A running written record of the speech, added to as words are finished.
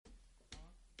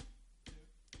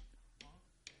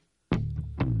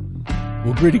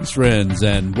Well, greetings, friends,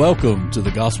 and welcome to the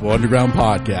Gospel Underground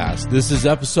Podcast. This is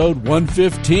episode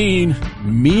 115,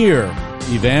 Mere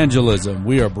Evangelism.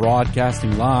 We are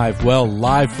broadcasting live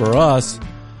for us,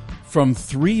 from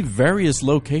three various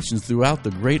locations throughout the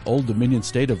great Old Dominion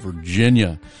state of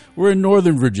Virginia. We're in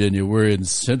Northern Virginia. We're in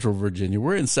Central Virginia.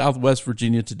 We're in Southwest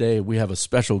Virginia today. We have a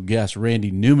special guest, Randy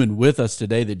Newman, with us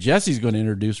today that Jesse's going to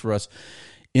introduce for us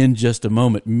in just a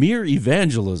moment. Mere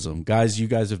Evangelism. Guys, you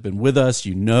guys have been with us.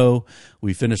 You know,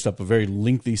 we finished up a very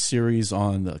lengthy series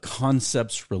on the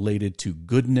concepts related to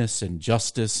goodness and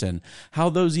justice and how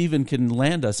those even can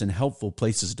land us in helpful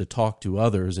places to talk to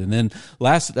others. And then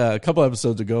a couple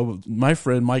episodes ago, my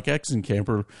friend Mike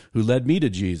Exenkamper, who led me to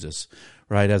Jesus,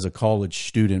 right, as a college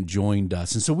student, joined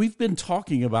us. And so we've been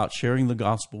talking about sharing the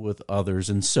gospel with others.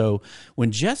 And so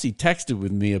when Jesse texted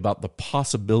with me about the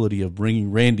possibility of bringing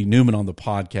Randy Newman on the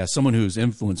podcast, someone who's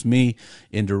influenced me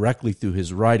indirectly through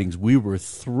his writings, we were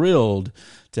thrilled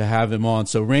to have him on.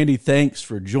 So Randy, thanks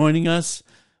for joining us.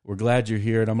 We're glad you're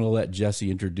here, and I'm going to let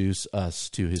Jesse introduce us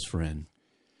to his friend.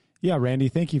 Yeah, Randy,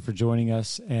 thank you for joining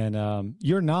us. And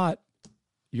you're not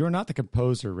the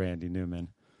composer, Randy Newman.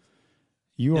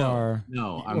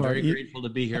 No, I'm very grateful to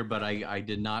be here, but I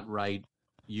did not write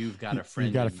You've Got a Friend.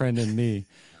 You've got a friend in me.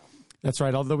 That's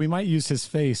right, although we might use his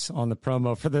face on the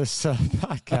promo for this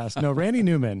podcast. No, Randy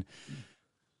Newman,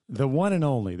 the one and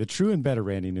only, the true and better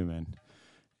Randy Newman,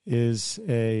 is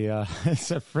it's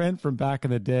a friend from back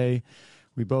in the day.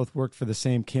 We both worked for the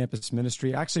same campus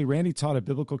ministry. Actually, Randy taught a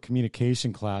biblical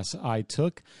communication class I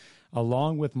took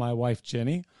along with my wife,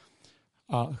 Jenny,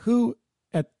 who,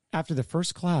 after the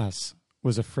first class,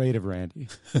 was afraid of Randy.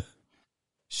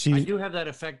 I do have that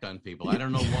effect on people. I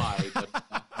don't know why, but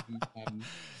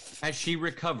has she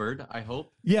recovered, I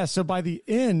hope? Yeah, so by the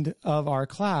end of our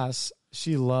class,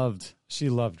 she loved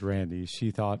Randy.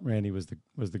 She thought Randy was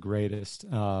the greatest.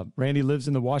 Randy lives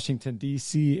in the Washington,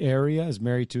 D.C. area, is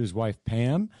married to his wife,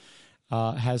 Pam,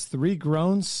 has 3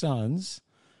 grown sons.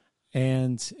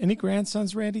 And any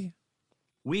grandsons, Randy?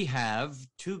 We have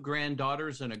 2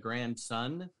 granddaughters and a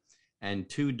grandson, and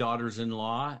 2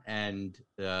 daughters-in-law, and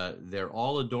they're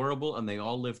all adorable, and they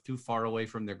all live too far away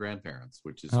from their grandparents,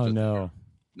 which is no,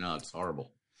 it's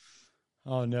horrible.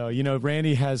 Oh no! You know,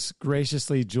 Randy has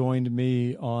graciously joined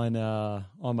me on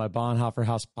my Bonhoeffer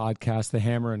House podcast, The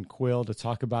Hammer and Quill, to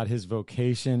talk about his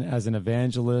vocation as an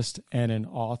evangelist and an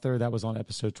author. That was on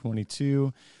episode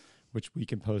 22, which we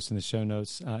can post in the show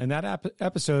notes. In that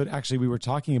episode, actually, we were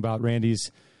talking about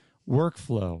Randy's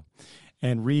workflow.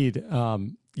 And Reed,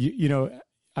 you know,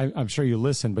 I'm sure you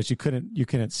listened, but you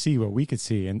couldn't see what we could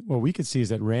see. And what we could see is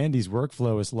that Randy's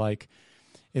workflow is like,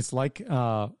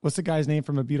 what's the guy's name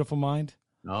from A Beautiful Mind?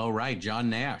 Oh, right. John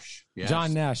Nash. Yes.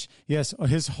 John Nash. Yes.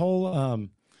 His whole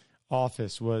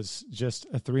office was just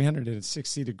a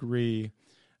 360-degree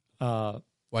whiteboard?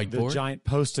 The giant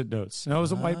Post-it notes. No, it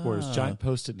was a whiteboard. It was giant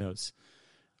Post-it notes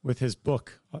with his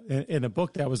book. In a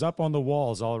book that was up on the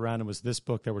walls all around him was this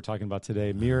book that we're talking about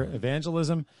today, Mere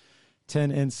Evangelism,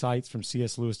 10 Insights from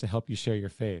C.S. Lewis to help you share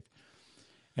your faith.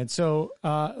 And so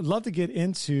I'd love to get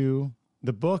into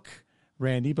the book,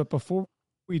 Randy, but before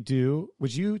we do,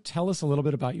 would you tell us a little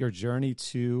bit about your journey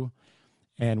to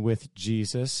and with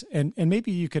Jesus? And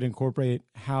maybe you could incorporate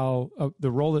how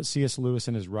the role that C.S. Lewis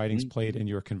and his writings played in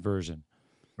your conversion.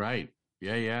 Right.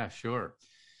 Yeah, sure.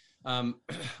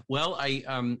 Well,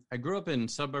 I grew up in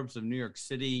suburbs of New York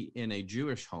City in a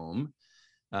Jewish home.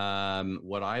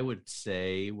 What I would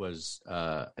say was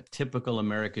a typical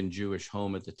American Jewish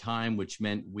home at the time, which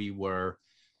meant we were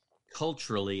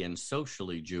culturally and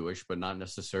socially Jewish, but not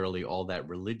necessarily all that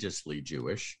religiously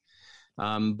Jewish.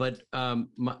 But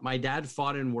my dad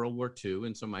fought in World War II,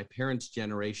 and so my parents'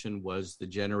 generation was the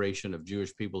generation of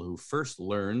Jewish people who first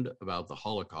learned about the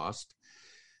Holocaust.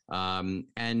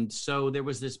 And so there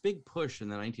was this big push in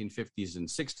the 1950s and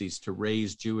 60s to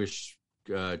raise Jewish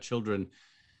children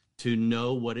to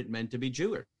know what it meant to be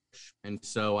Jewish. And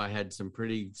so I had some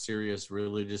pretty serious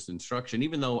religious instruction,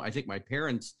 even though I think my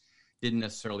parents didn't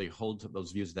necessarily hold to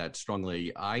those views that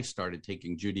strongly. I started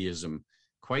taking Judaism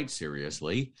quite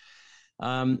seriously.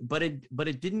 But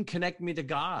it didn't connect me to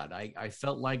God. I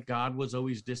felt like God was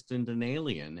always distant and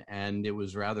alien, and it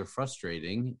was rather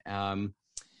frustrating.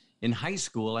 In high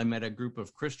school, I met a group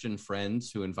of Christian friends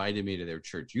who invited me to their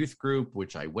church youth group,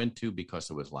 which I went to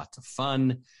because it was lots of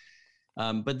fun.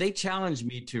 But they challenged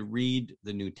me to read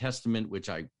the New Testament, which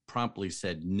I promptly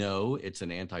said, no, it's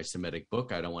an anti-Semitic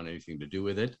book. I don't want anything to do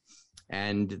with it.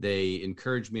 And they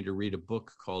encouraged me to read a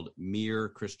book called Mere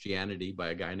Christianity by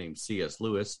a guy named C.S.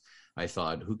 Lewis. I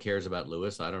thought, who cares about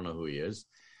Lewis? I don't know who he is.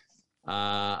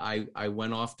 I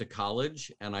went off to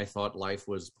college, and I thought life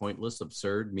was pointless,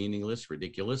 absurd, meaningless,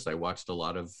 ridiculous. I watched a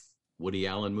lot of Woody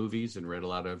Allen movies and read a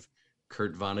lot of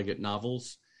Kurt Vonnegut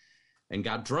novels, and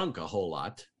got drunk a whole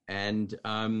lot. And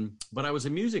but I was a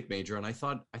music major, and I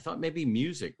thought maybe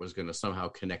music was going to somehow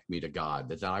connect me to God.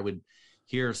 That I would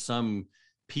hear some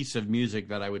piece of music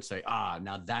that I would say,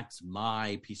 now that's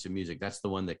my piece of music. That's the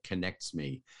one that connects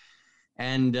me.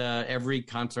 And every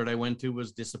concert I went to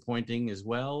was disappointing as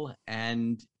well.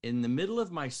 And in the middle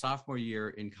of my sophomore year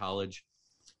in college,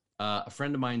 a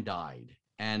friend of mine died.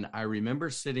 And I remember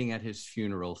sitting at his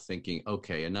funeral thinking,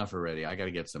 okay, enough already. I got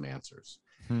to get some answers.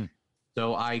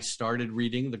 So I started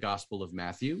reading the Gospel of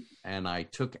Matthew, and I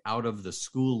took out of the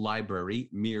school library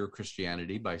Mere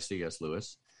Christianity by C.S.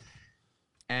 Lewis.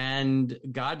 And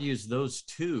God used those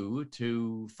two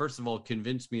to, first of all,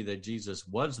 convince me that Jesus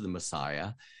was the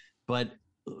Messiah, but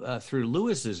through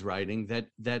Lewis's writing,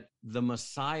 that the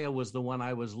Messiah was the one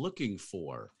I was looking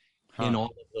for in all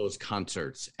of those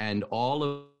concerts. And all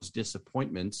of those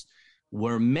disappointments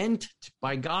were meant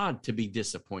by God to be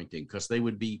disappointing, because they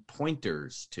would be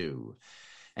pointers to.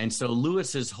 And so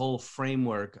Lewis's whole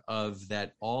framework of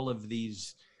that all of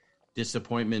these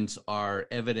disappointments are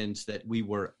evidence that we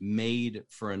were made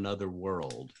for another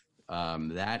world,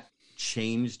 that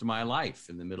changed my life.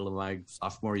 In the middle of my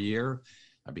sophomore year,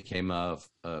 I became a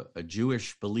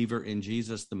Jewish believer in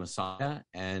Jesus, the Messiah,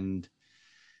 and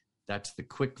that's the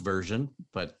quick version,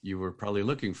 but you were probably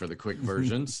looking for the quick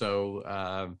version. So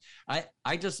I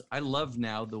love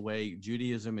now the way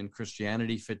Judaism and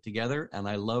Christianity fit together, and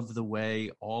I love the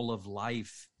way all of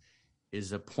life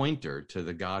is a pointer to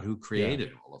the God who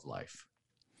created all of life.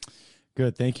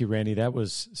 Good. Thank you, Randy. That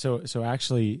was so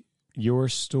actually your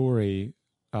story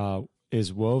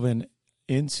is woven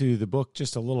into the book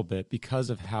just a little bit because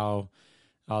of how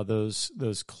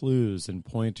those clues and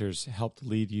pointers helped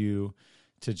lead you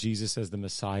to Jesus as the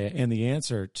Messiah and the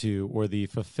answer to, or the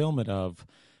fulfillment of,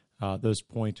 those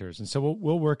pointers. And so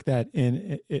we'll work that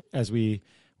in as we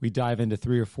dive into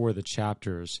 3 or 4 of the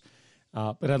chapters.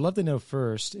 But I'd love to know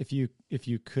first if you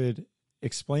could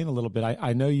explain a little bit.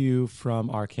 I know you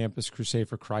from our Campus Crusade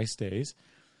for Christ days,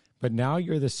 but now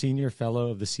you're the senior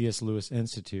fellow of the C.S. Lewis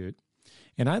Institute.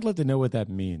 And I'd love to know what that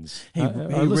means. Hey,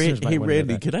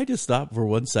 Randy, could I just stop for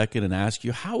 1 second and ask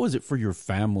you, how was it for your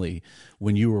family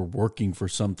when you were working for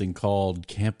something called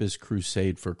Campus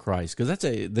Crusade for Christ? Because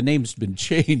the name's been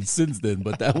changed since then,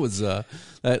 but that was that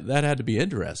had to be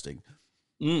interesting.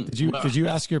 Did you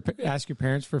ask your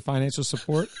parents for financial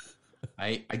support?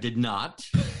 I did not.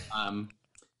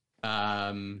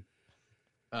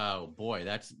 Oh boy,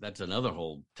 that's another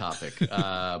whole topic.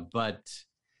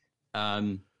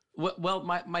 Well,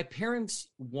 my parents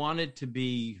wanted to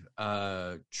be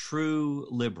true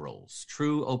liberals,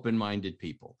 true open-minded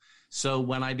people. So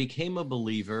when I became a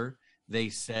believer, they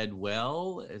said,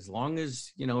 well, as long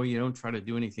as, you don't try to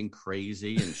do anything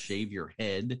crazy and shave your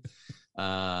head,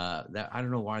 that I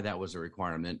don't know why that was a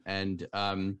requirement. And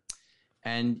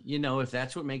if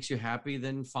that's what makes you happy,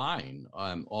 then fine.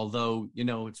 Although,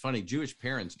 it's funny, Jewish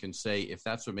parents can say, if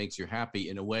that's what makes you happy,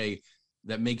 in a way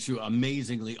that makes you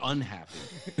amazingly unhappy.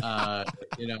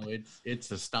 It's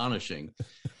astonishing.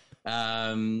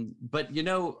 But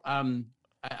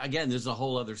again, there's a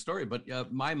whole other story. But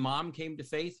my mom came to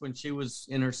faith when she was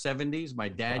in her 70s. My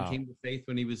dad came to faith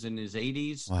when he was in his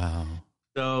 80s. Wow.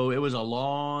 So it was a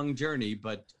long journey,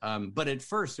 but at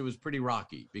first it was pretty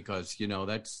rocky because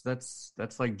that's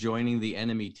like joining the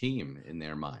enemy team in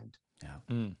their mind.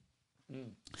 Yeah,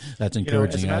 that's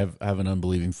encouraging. I have an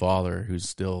unbelieving father who's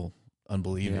still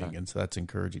unbelieving, and so that's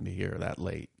encouraging to hear that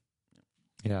late.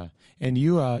 Yeah, and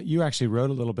you actually wrote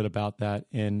a little bit about that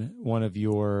in one of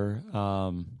your.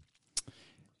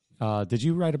 Did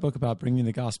you write a book about bringing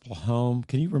the gospel home?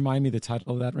 Can you remind me the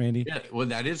title of that, Randy? Yeah, well,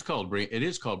 it is called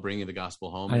Bringing the Gospel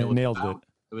Home. I nailed it.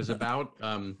 It was about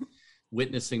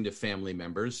witnessing to family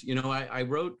members. I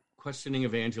wrote Questioning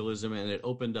Evangelism, and it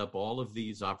opened up all of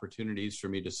these opportunities for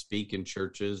me to speak in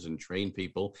churches and train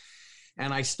people.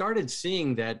 And I started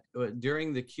seeing that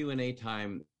during the Q&A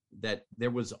time that there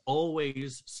was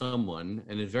always someone,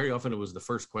 and very often it was the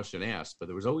first question asked, but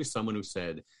there was always someone who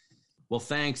said, well,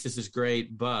 thanks, this is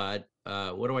great, but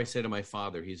what do I say to my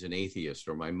father? He's an atheist,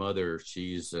 or my mother,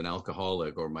 she's an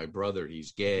alcoholic, or my brother,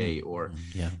 he's gay,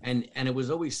 and it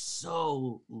was always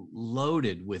so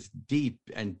loaded with deep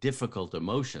and difficult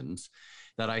emotions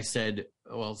that I said,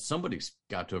 well, somebody's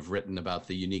got to have written about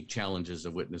the unique challenges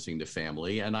of witnessing to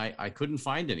family, and I couldn't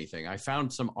find anything. I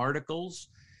found some articles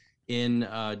in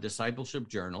Discipleship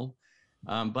Journal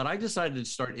But I decided to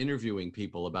start interviewing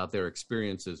people about their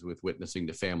experiences with witnessing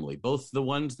to family, both the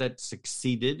ones that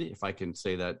succeeded, if I can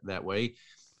say that way,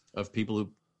 of people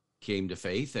who came to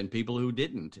faith and people who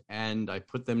didn't. And I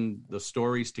put the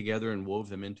stories together and wove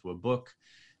them into a book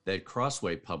that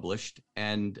Crossway published.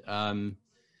 And I'm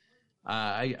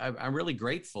really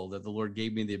grateful that the Lord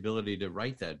gave me the ability to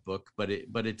write that book. But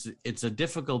it's a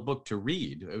difficult book to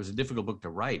read. It was a difficult book to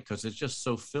write because it's just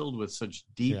so filled with such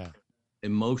deep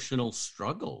emotional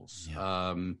struggles.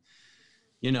 Yeah.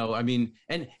 I mean,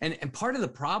 and part of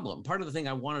the thing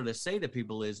I wanted to say to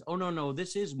people is, oh, no,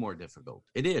 this is more difficult.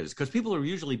 It is, because people are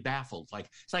usually baffled.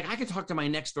 It's like, I can talk to my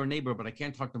next door neighbor, but I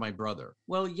can't talk to my brother.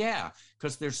 Well, yeah,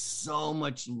 because there's so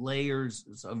much layers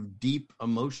of deep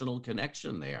emotional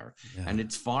connection there. Yeah. And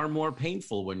it's far more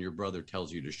painful when your brother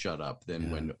tells you to shut up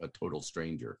than when a total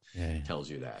stranger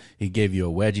tells you that. He gave you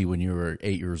a wedgie when you were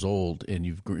 8 years old, and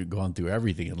you've gone through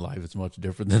everything in life. It's much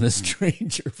different than a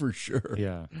stranger, for sure.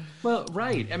 Yeah. Well,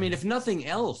 right. I mean, if nothing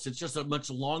else, it's just a much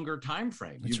longer time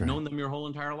frame. You've known them your whole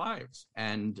entire lives,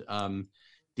 and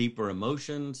deeper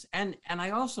emotions. And I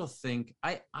also think,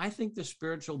 I think the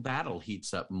spiritual battle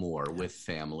heats up more with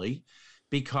family,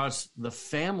 because the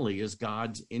family is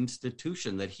God's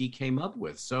institution that he came up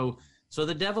with. So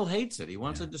the devil hates it. He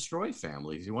wants to destroy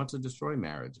families. He wants to destroy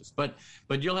marriages. But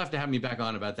you'll have to have me back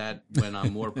on about that when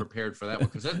I'm more prepared for that one,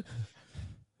 because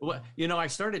well, I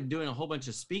started doing a whole bunch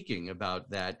of speaking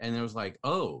about that, and it was like,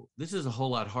 oh, this is a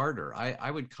whole lot harder. I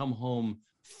would come home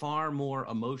far more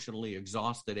emotionally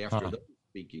exhausted after those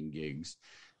speaking gigs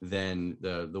than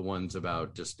the ones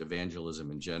about just evangelism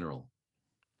in general.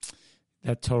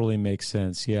 That totally makes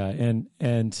sense. Yeah.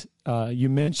 And you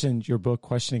mentioned your book,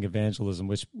 Questioning Evangelism,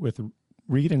 which with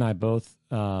Reed and I both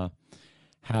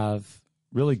have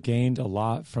really gained a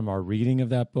lot from our reading of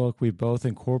that book. We both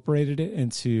incorporated it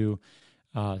into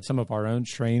some of our own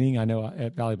training. I know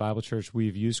at Valley Bible Church,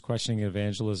 we've used Questioning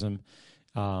Evangelism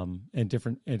in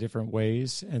different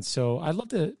ways. And so I'd love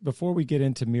to, before we get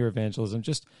into mere evangelism,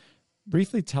 just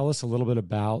briefly tell us a little bit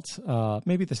about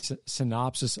maybe the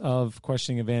synopsis of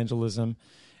Questioning Evangelism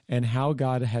and how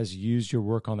God has used your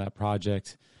work on that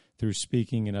project through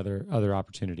speaking and other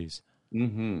opportunities.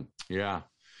 Mm-hmm. Yeah.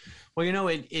 Well,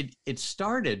 it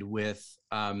started with,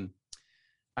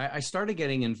 I started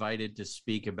getting invited to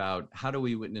speak about how do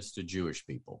we witness to Jewish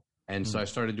people. And so I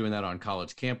started doing that on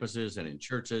college campuses and in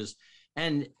churches.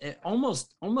 And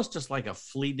almost just like a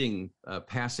fleeting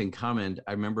passing comment,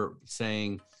 I remember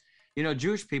saying,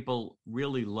 Jewish people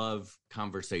really love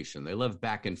conversation. They love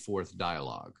back and forth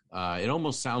dialogue. It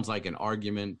almost sounds like an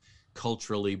argument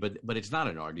culturally, but it's not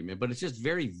an argument, but it's just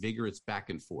very vigorous back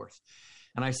and forth.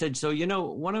 And I said, so,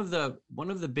 one of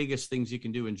the biggest things you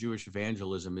can do in Jewish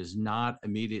evangelism is not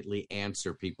immediately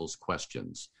answer people's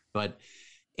questions, but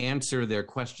answer their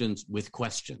questions with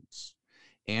questions.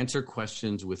 Answer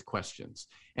questions with questions.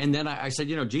 And then I said,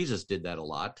 Jesus did that a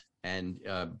lot, and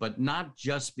but not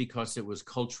just because it was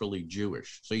culturally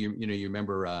Jewish. So you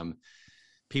remember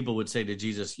people would say to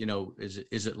Jesus,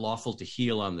 is it lawful to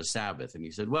heal on the Sabbath? And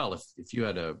he said, well, if you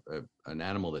had an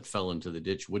animal that fell into the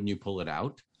ditch, wouldn't you pull it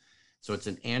out? So it's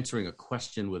answering a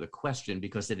question with a question,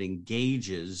 because it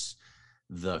engages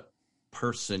the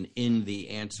person in the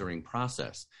answering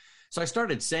process. So I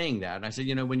started saying that, and I said,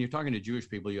 when you're talking to Jewish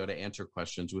people, you ought to answer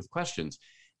questions with questions.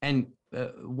 And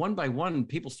one by one,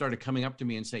 people started coming up to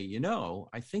me and saying,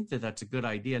 I think that's a good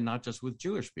idea, not just with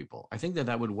Jewish people. I think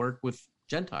that would work with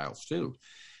Gentiles too.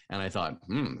 And I thought,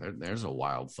 there's a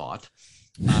wild thought.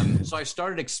 So I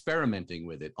started experimenting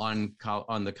with it on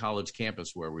the college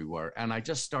campus where we were. And I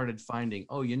just started finding,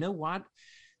 oh, you know what?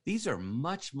 These are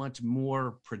much, much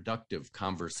more productive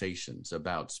conversations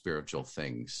about spiritual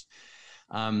things.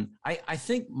 I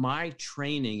think my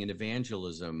training in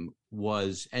evangelism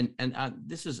was, and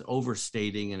this is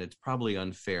overstating and it's probably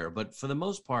unfair, but for the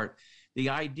most part,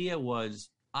 the idea was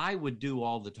I would do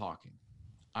all the talking.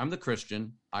 I'm the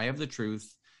Christian. I have the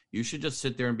truth. You should just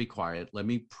sit there and be quiet. Let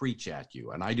me preach at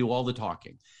you. And I do all the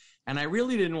talking. And I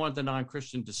really didn't want the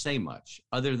non-Christian to say much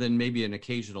other than maybe an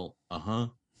occasional,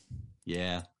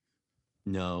 yeah,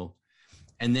 no.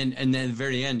 And then at the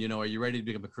very end, are you ready to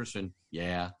become a Christian?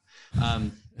 Yeah.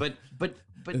 But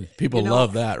people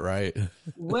love that, right?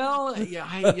 Well, yeah,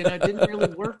 it didn't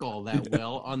really work all that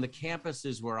well on the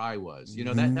campuses where I was.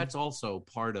 That's also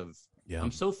part of. Yeah.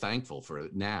 I'm so thankful for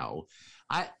it now.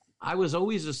 I was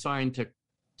always assigned to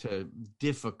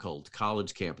difficult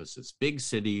college campuses, big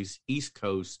cities, East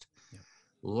Coast,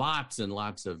 lots and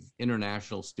lots of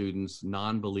international students,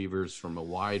 non-believers from a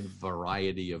wide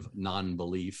variety of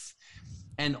non-belief,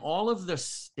 and all of the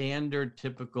standard,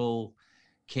 typical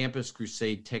campus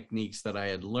crusade techniques that I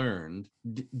had learned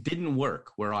didn't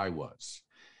work where I was.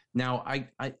 Now, I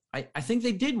think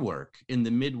they did work in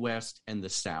the Midwest and the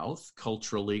South.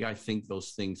 Culturally, I think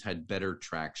those things had better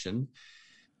traction.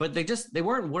 But they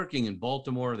weren't working in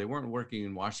Baltimore. They weren't working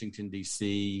in Washington,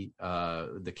 D.C.,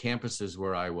 the campuses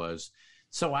where I was.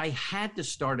 So I had to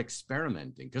start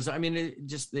experimenting because, I mean,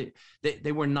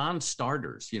 they were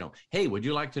non-starters. Hey, would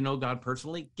you like to know God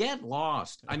personally? Get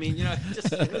lost. I mean,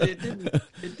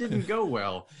 it didn't go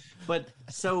well. But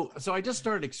so I just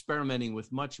started experimenting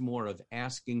with much more of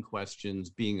asking questions,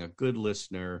 being a good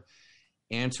listener,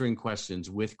 answering questions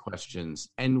with questions.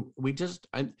 And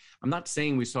I'm not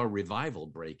saying we saw revival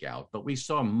break out, but we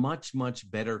saw much, much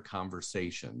better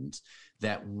conversations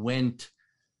that went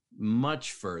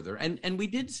much further. And we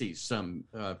did see some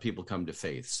people come to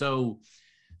faith. So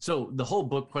the whole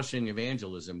book, Questioning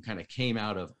Evangelism, kind of came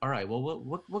out of, all right, well,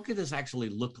 what could this actually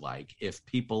look like if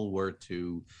people were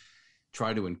to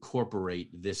try to incorporate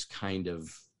this kind of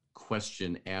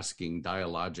question asking,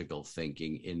 dialogical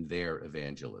thinking in their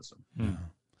evangelism?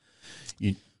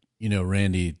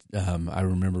 Randy, I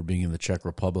remember being in the Czech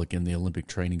Republic in the Olympic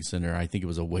Training Center. I think it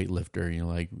was a weightlifter,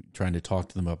 like trying to talk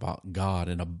to them about God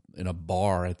in a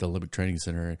bar at the Olympic Training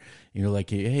Center. Like,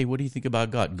 hey, what do you think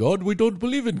about God? God, we don't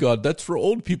believe in God. That's for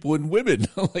old people and women.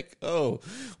 I'm like, oh,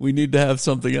 we need to have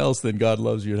something else. Then God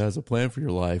loves you and has a plan for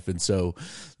your life. And so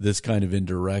this kind of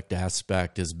indirect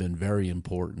aspect has been very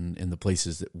important in the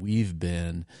places that we've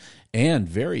been, and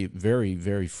very, very,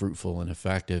 very fruitful and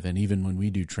effective. And even when we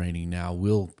do training now,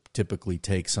 we'll typically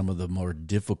take some of the more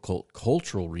difficult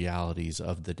cultural realities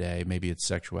of the day, maybe it's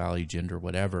sexuality, gender,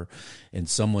 whatever, and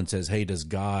someone says, hey, does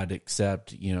God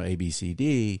accept, A, B, C,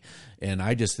 D? And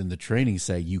I just in the training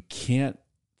say, you can't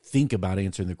think about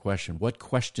answering the question. What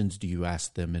questions do you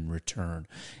ask them in return?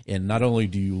 And not only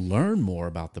do you learn more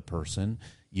about the person,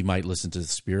 you might listen to the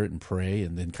Spirit and pray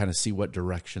and then kind of see what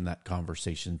direction that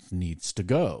conversation needs to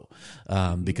go.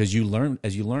 Because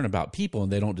as you learn about people, and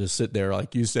they don't just sit there,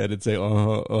 like you said, and say,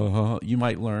 you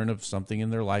might learn of something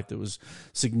in their life that was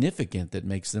significant that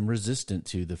makes them resistant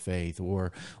to the faith,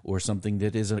 or something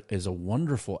that is a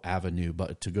wonderful avenue,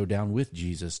 but to go down with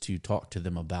Jesus to talk to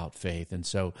them about faith. And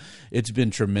so it's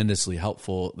been tremendously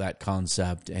helpful, that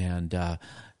concept. And,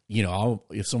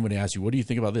 if somebody asks you, what do you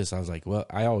think about this? I was like, well,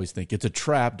 I always think it's a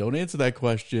trap. Don't answer that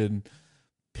question.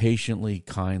 Patiently,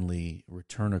 kindly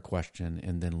return a question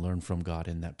and then learn from God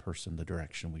in that person the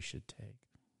direction we should take.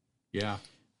 Yeah.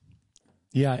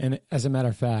 Yeah. And as a matter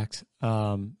of fact,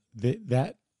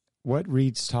 that what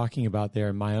Reed's talking about there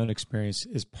in my own experience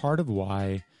is part of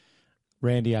why,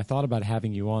 Randy, I thought about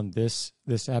having you on this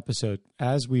episode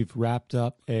as we've wrapped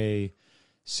up a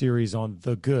series on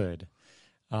the good.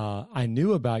 I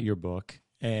knew about your book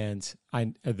and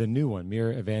the new one,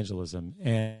 Mere Evangelism,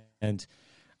 and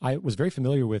I was very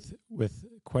familiar with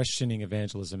questioning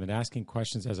evangelism and asking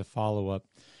questions as a follow-up.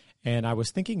 And I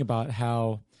was thinking about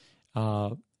how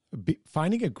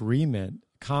finding agreement,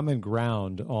 common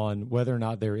ground on whether or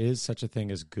not there is such a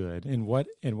thing as good and what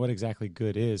exactly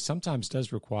good is sometimes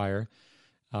does require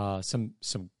some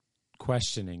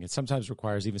questioning. It sometimes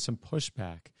requires even some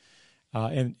pushback.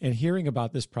 And hearing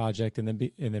about this project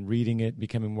and then reading it,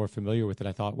 becoming more familiar with it,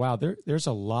 I thought, wow, there's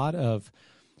a lot of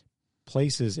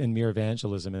places in Mere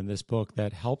Evangelism in this book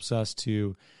that helps us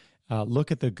to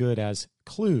look at the good as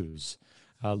clues,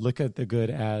 look at the good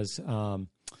as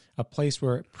a place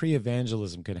where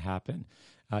pre-evangelism can happen.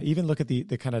 Even look at the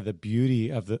kind of the beauty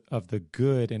of the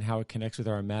good and how it connects with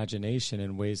our imagination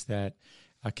in ways that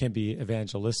can be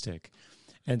evangelistic.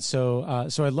 And so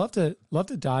I'd love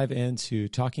to dive into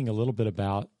talking a little bit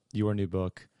about your new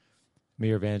book,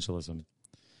 Mere Evangelism.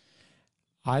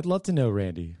 I'd love to know,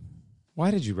 Randy,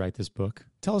 why did you write this book?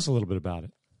 Tell us a little bit about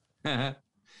it.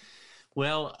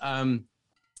 Well,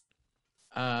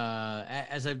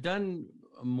 as I've done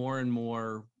more and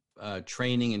more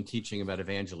training and teaching about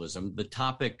evangelism, the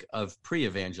topic of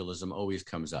pre-evangelism always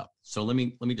comes up. So let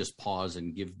me just pause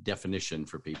and give definition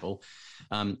for people.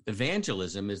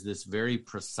 Evangelism is this very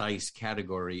precise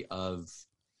category of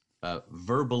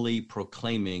verbally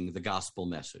proclaiming the gospel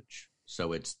message.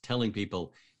 So it's telling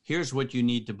people, here's what you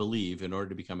need to believe in order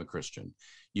to become a Christian.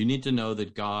 You need to know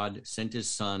that God sent his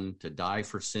son to die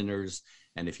for sinners,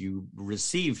 and if you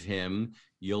receive him,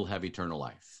 you'll have eternal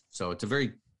life. So it's a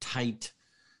very tight,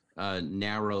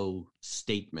 narrow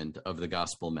statement of the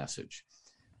gospel message.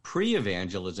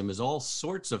 Pre-evangelism is all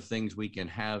sorts of things we can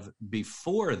have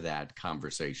before that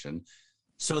conversation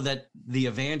so that the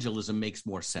evangelism makes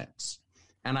more sense.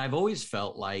 And I've always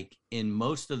felt like in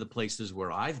most of the places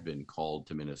where I've been called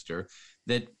to minister,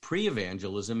 that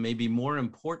pre-evangelism may be more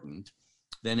important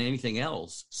than anything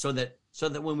else, so that so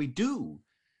that when we do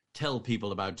tell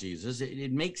people about Jesus,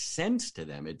 it makes sense to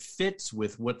them. It fits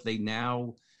with what they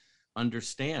now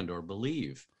understand or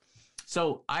believe.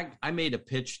 So I made a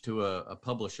pitch to a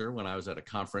publisher when I was at a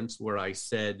conference where I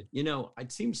said,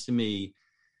 it seems to me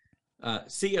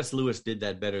C.S. Lewis did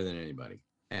that better than anybody.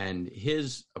 And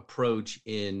his approach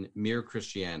in Mere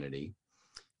Christianity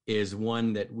is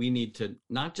one that we need to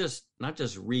not just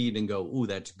read and go, ooh,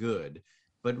 that's good,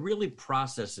 but really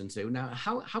process and say, now,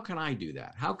 how can I do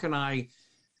that? How can I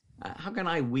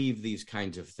weave these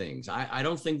kinds of things? I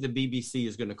don't think the BBC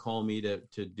is going to call me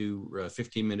to do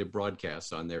 15-minute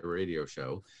broadcasts on their radio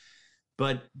show.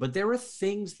 But there are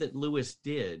things that Lewis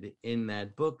did in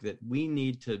that book that we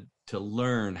need to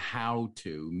learn how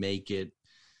to make it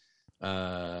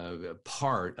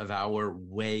part of our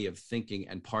way of thinking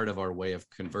and part of our way of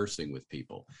conversing with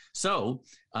people. So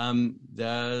my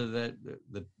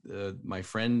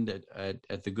friend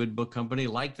at the Good Book Company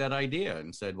liked that idea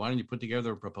and said, why don't you put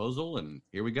together a proposal? And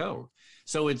here we go.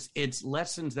 So it's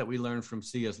lessons that we learn from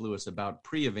C.S. Lewis about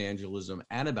pre-evangelism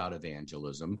and about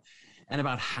evangelism and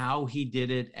about how he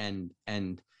did it. And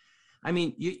I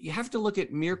mean, you have to look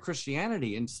at Mere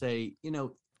Christianity and say,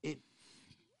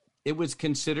 it was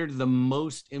considered the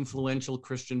most influential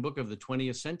Christian book of the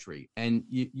 20th century. And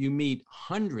you meet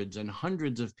hundreds and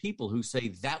hundreds of people who say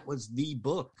that was the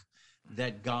book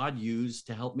that God used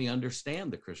to help me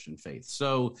understand the Christian faith.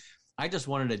 So I just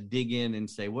wanted to dig in and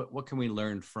say, what can we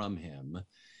learn from him?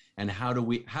 And how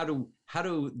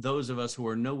do those of us who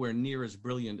are nowhere near as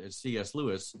brilliant as C.S.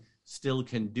 Lewis still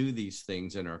can do these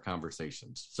things in our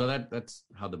conversations? So that's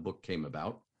how the book came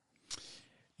about.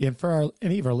 Yeah, for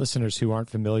any of our listeners who aren't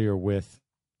familiar with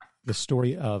the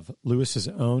story of Lewis's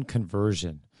own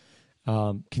conversion,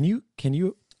 can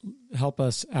you help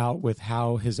us out with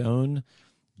how his own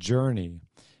journey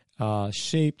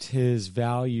shaped his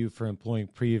value for employing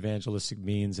pre-evangelistic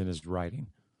means in his writing?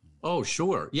 Oh,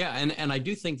 sure. Yeah, and I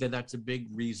do think that that's a big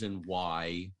reason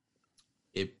why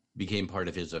it became part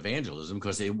of his evangelism,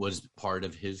 because it was part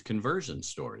of his conversion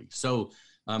story. So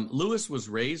Lewis was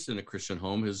raised in a Christian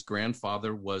home. His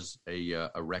grandfather was a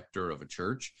rector of a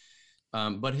church,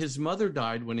 but his mother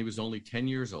died when he was only 10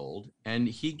 years old, and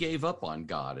he gave up on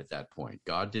God at that point.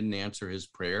 God didn't answer his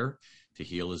prayer to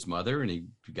heal his mother, and he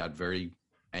got very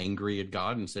angry at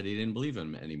God and said he didn't believe in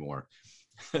him anymore.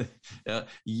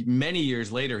 Many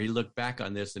years later, he looked back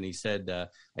on this and he said,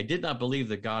 I did not believe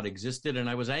that God existed, and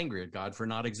I was angry at God for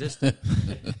not existing,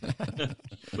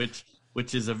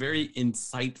 which is a very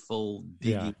insightful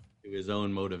digging to his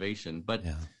own motivation. But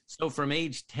so from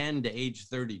age 10 to age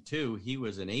 32, he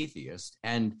was an atheist,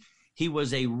 and he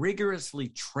was a rigorously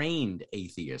trained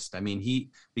atheist. I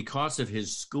mean, because of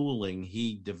his schooling,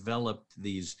 he developed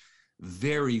these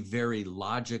very, very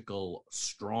logical,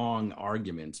 strong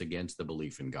arguments against the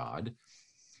belief in God.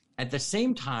 At the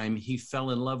same time, he fell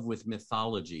in love with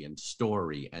mythology and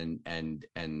story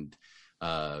and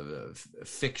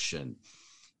fiction.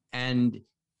 And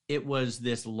it was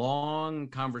this long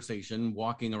conversation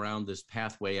walking around this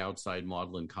pathway outside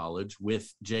Magdalen College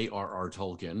with J.R.R.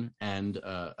 Tolkien and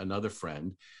another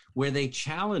friend, where they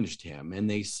challenged him and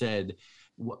they said,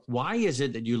 why is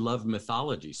it that you love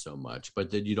mythology so much, but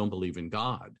that you don't believe in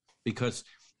God? Because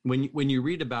when you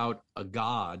read about a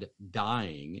god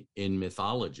dying in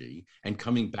mythology and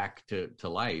coming back to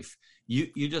life,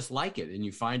 you just like it and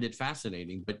you find it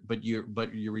fascinating. But you're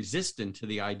resistant to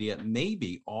the idea that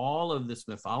maybe all of this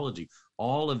mythology,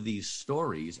 all of these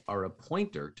stories are a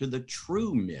pointer to the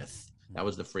true myth. That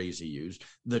was the phrase he used.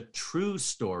 The true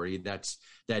story that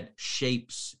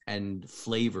shapes and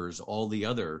flavors all the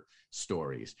other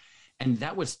stories. And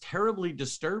that was terribly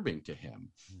disturbing to him.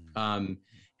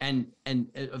 And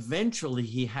eventually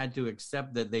he had to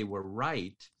accept that they were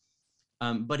right.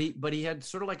 But he had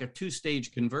sort of like a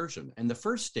two-stage conversion. And the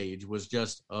first stage was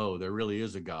just, oh, there really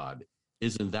is a God.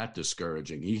 Isn't that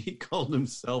discouraging? He called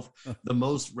himself the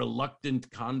most reluctant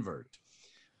convert.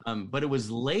 But it was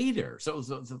later.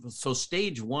 So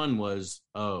stage one was,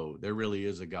 oh, there really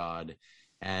is a God.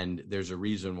 And there's a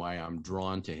reason why I'm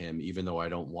drawn to him, even though I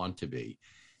don't want to be.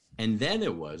 And then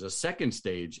it was a second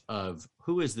stage of,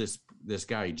 who is this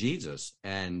guy, Jesus?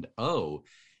 And, oh,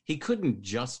 he couldn't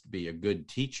just be a good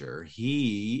teacher.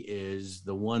 He is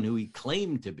the one who he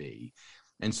claimed to be.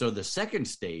 And so the second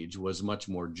stage was much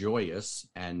more joyous.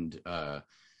 And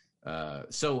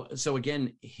so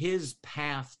again, his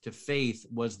path to faith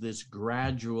was this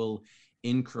gradual,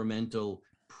 incremental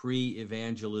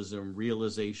pre-evangelism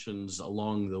realizations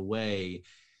along the way,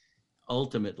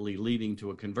 ultimately leading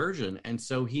to a conversion. And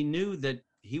so he knew that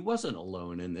he wasn't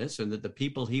alone in this, and that the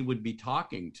people he would be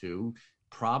talking to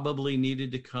probably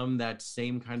needed to come that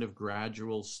same kind of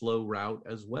gradual, slow route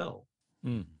as well.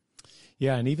 Mm.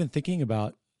 Yeah, and even thinking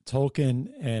about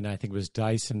Tolkien, and I think it was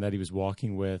Dyson that he was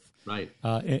walking with, right?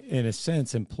 In a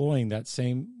sense, employing that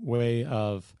same way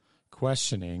of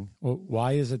questioning. Well,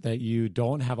 why is it that you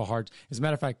don't have a hard? As a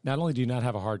matter of fact, not only do you not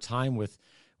have a hard time with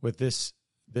this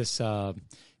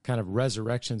kind of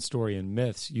resurrection story and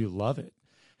myths, you love it.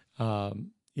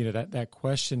 That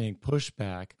questioning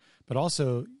pushback, but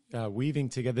also weaving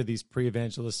together these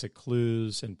pre-evangelistic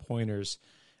clues and pointers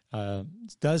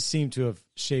does seem to have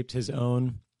shaped his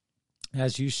own,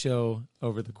 as you show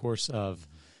over the course of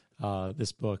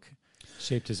this book,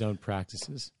 shaped his own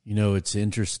practices. It's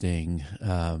interesting.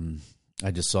 I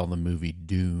just saw the movie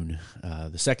Dune,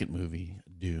 the second movie,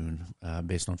 Dune,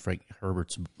 based on Frank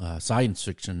Herbert's science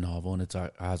fiction novel, and it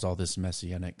has all this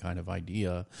messianic kind of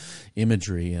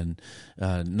imagery. And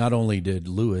not only did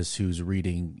Lewis, who's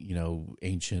reading,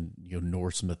 ancient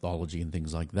Norse mythology and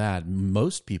things like that,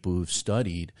 most people who've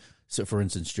studied. So, for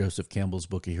instance, Joseph Campbell's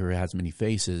book, He Who Has Many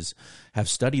Faces, have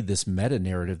studied this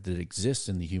meta-narrative that exists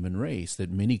in the human race,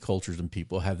 that many cultures and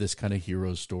people have this kind of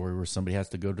hero story where somebody has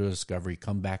to go to a discovery,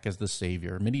 come back as the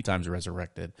savior, many times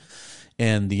resurrected.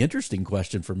 And the interesting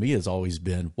question for me has always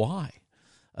been, why?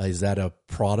 Is that a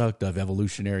product of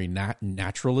evolutionary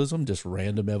naturalism, just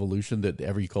random evolution, that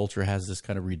every culture has this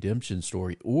kind of redemption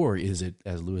story? Or is it,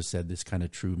 as Lewis said, this kind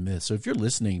of true myth? So if you're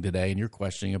listening today and you're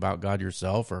questioning about God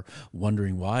yourself or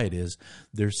wondering why it is,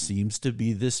 there seems to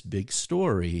be this big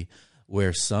story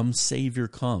where some savior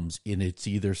comes, and it's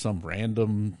either some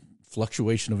random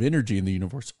fluctuation of energy in the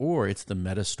universe, or it's the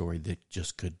meta story that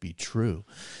just could be true.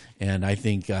 And I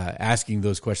think asking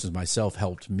those questions myself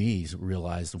helped me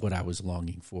realize that what I was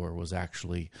longing for was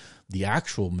actually the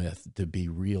actual myth to be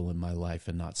real in my life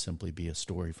and not simply be a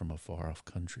story from a far off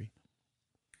country.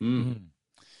 Mm.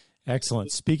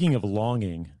 Excellent. Speaking of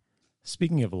longing,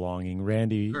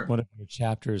 Randy, sure. One of your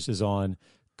chapters is on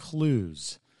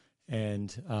clues.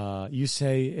 And you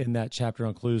say in that chapter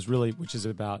on clues, really, which is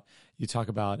about, you talk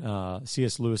about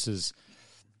C.S. Lewis's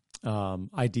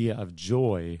idea of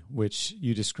joy, which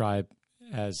you describe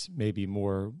as maybe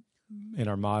more in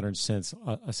our modern sense,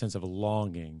 a sense of a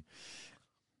longing.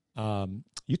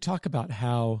 You talk about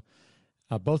how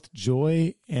both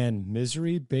joy and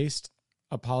misery-based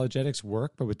apologetics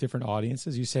work, but with different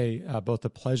audiences. You say both the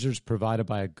pleasures provided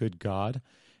by a good God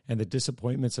and the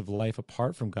disappointments of life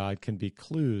apart from God can be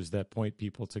clues that point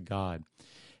people to God.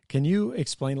 Can you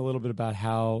explain a little bit about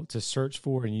how to search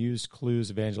for and use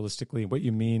clues evangelistically, and what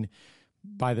you mean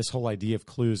by this whole idea of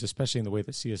clues, especially in the way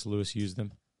that C.S. Lewis used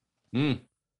them?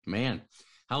 Man,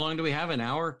 how long do we have? An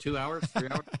hour, 2 hours, 3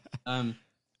 hours?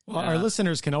 Well, our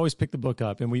listeners can always pick the book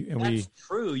up, and that's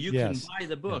true. You can buy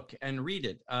the book and read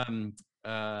it.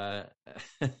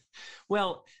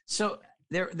 Well, so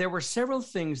there were several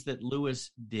things that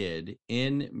Lewis did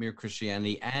in Mere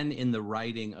Christianity and in the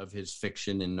writing of his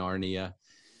fiction in Narnia,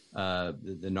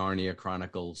 the Narnia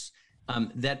Chronicles,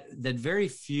 that very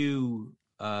few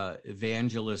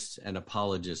evangelists and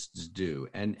apologists do.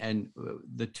 And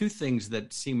the two things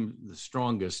that seem the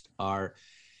strongest are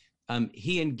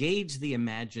he engaged the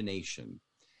imagination,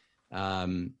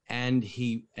 and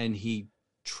he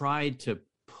tried to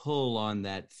pull on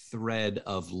that thread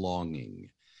of longing.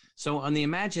 So on the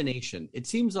imagination, it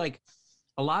seems like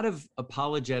a lot of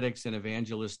apologetics and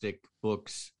evangelistic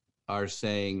books are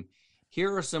saying,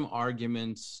 here are some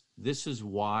arguments. This is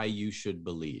why you should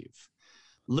believe.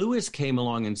 Lewis came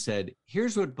along and said,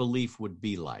 here's what belief would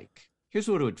be like. Here's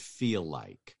what it would feel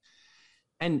like.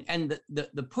 And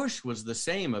the push was the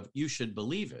same of you should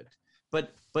believe it.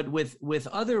 But with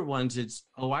other ones, it's,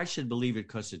 I should believe it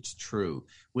because it's true.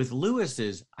 With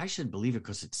Lewis's, I should believe it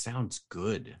because it sounds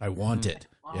good. I want it.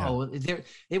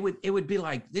 It would be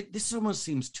like, this almost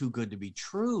seems too good to be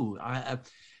true.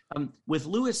 With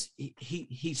Lewis,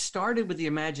 he started with the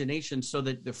imagination so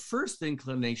that the first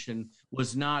inclination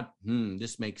was not,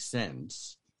 this makes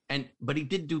sense. But he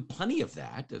did do plenty of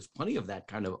that. There's plenty of that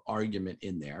kind of argument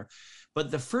in there. But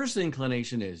the first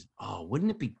inclination is,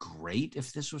 wouldn't it be great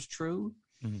if this was true?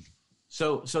 Mm-hmm.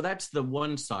 So that's the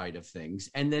one side of things.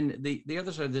 And then the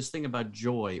other side, this thing about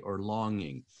joy or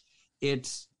longing,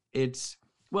 it's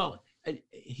well,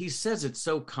 he says it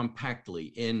so compactly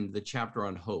in the chapter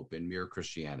on hope in Mere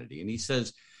Christianity. And he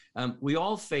says, we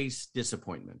all face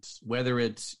disappointments, whether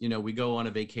it's, we go on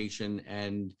a vacation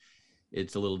and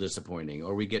it's a little disappointing,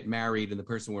 or we get married and the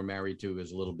person we're married to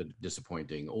is a little bit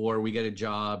disappointing, or we get a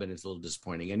job and it's a little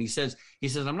disappointing. And he says,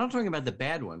 I'm not talking about the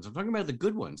bad ones. I'm talking about the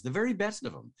good ones, the very best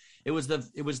of them. It was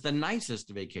the nicest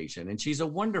vacation, and she's a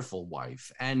wonderful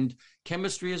wife, and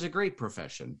chemistry is a great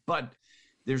profession. But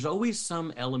there's always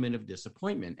some element of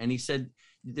disappointment. And he said,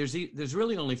 there's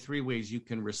really only three ways you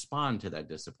can respond to that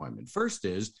disappointment. First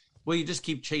is, well, you just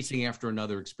keep chasing after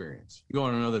another experience. You go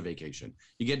on another vacation,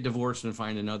 you get divorced and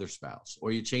find another spouse,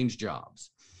 or you change jobs,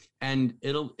 and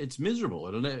it's miserable.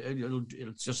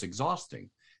 It's just exhausting.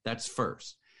 That's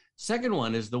first. Second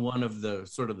one is the one of the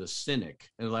sort of the cynic,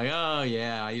 and like, oh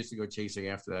yeah, I used to go chasing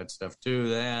after that stuff too.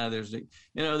 Yeah,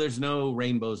 there's no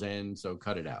rainbow's end, so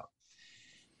cut it out.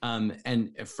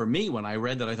 And for me, when I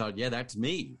read that, I thought, yeah, that's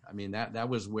me. I mean, that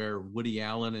was where Woody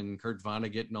Allen and Kurt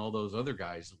Vonnegut and all those other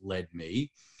guys led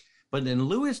me. But then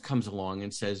Lewis comes along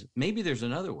and says, maybe there's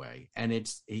another way. And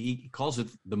he calls it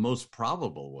the most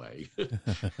probable way.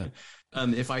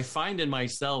 If I find in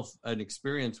myself an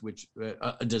experience,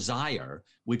 a desire,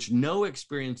 which no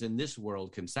experience in this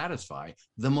world can satisfy,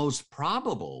 the most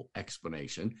probable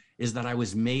explanation is that I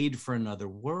was made for another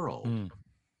world. Mm.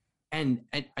 And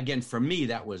again, for me,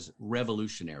 that was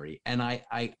revolutionary. And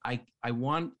I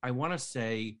want to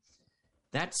say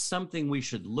that's something we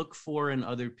should look for in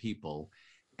other people.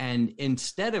 And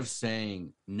instead of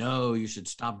saying, no, you should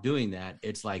stop doing that,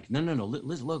 it's like, no,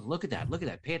 look at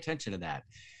that, pay attention to that.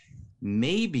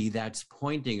 Maybe that's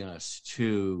pointing us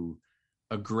to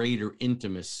a greater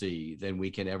intimacy than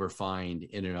we can ever find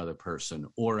in another person,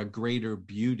 or a greater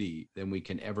beauty than we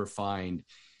can ever find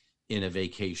in a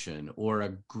vacation, or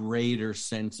a greater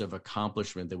sense of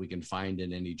accomplishment that we can find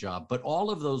in any job. But all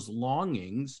of those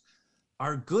longings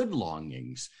are good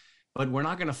longings. But we're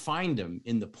not going to find them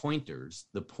in the pointers.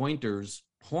 The pointers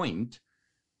point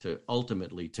to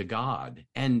ultimately to God.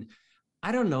 And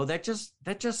I don't know, that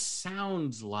just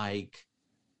sounds like,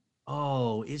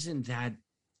 oh, isn't that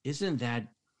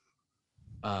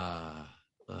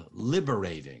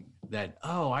liberating? That,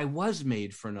 oh, I was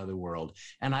made for another world,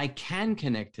 and I can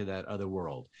connect to that other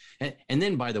world. And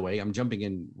then, by the way, I'm jumping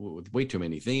in with way too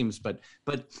many themes, but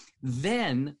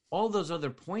then all those other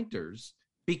pointers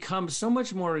become so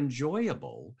much more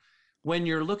enjoyable when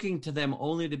you're looking to them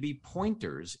only to be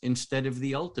pointers instead of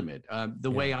the ultimate.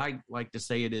 Way I like to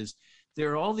say it is,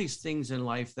 there are all these things in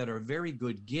life that are very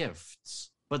good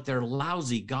gifts, but they're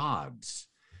lousy gods.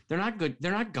 They're not good.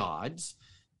 They're not gods,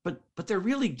 but they're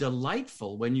really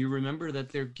delightful when you remember that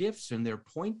they're gifts and they're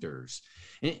pointers.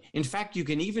 In fact, you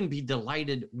can even be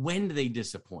delighted when they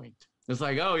disappoint. It's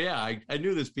like, oh, yeah, I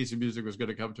knew this piece of music was going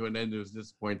to come to an end. It was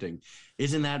disappointing.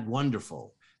 Isn't that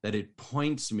wonderful that it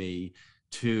points me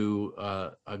to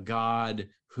a God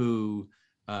who,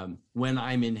 when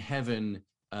I'm in heaven,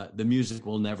 the music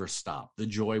will never stop. The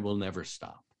joy will never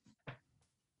stop.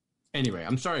 Anyway,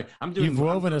 I'm sorry. You've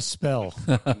woven a spell.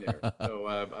 There. So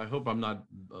I hope I'm not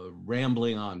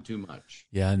rambling on too much.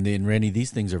 Yeah, and Randy,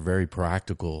 these things are very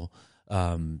practical.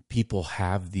 People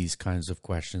have these kinds of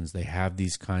questions. They have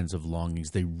these kinds of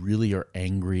longings. They really are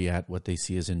angry at what they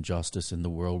see as injustice in the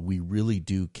world. We really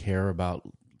do care about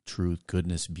truth,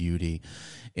 goodness, beauty.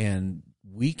 And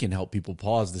we can help people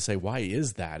pause to say, why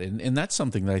is that? And that's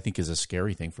something that I think is a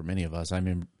scary thing for many of us. I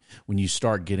mean, when you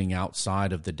start getting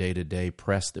outside of the day-to-day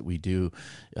press that we do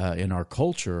in our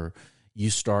culture, you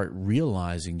start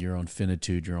realizing your own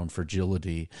finitude, your own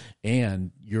fragility,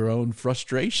 and your own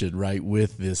frustration, right,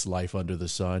 with this life under the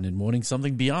sun and wanting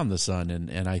something beyond the sun.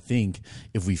 And I think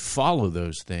if we follow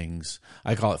those things,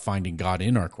 I call it finding God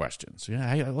in our questions.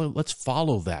 Yeah, let's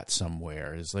follow that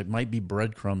somewhere. It might be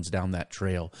breadcrumbs down that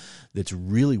trail that's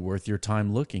really worth your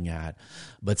time looking at.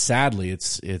 But sadly,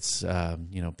 it's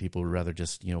people would rather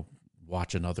just,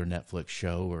 watch another Netflix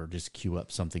show or just queue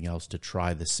up something else to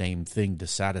try the same thing to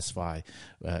satisfy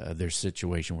their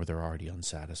situation where they're already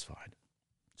unsatisfied.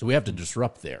 So we have to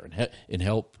disrupt there and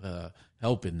help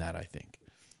in that, I think.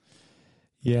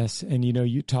 Yes, and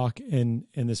you talk in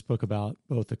this book about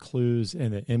both the clues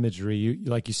and the imagery.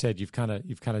 Like you said, you've kind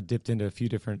of dipped into a few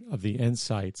different of the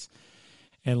insights.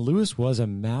 And Lewis was a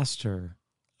master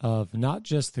of not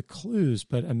just the clues,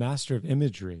 but a master of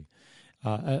imagery.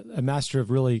 A master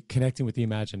of really connecting with the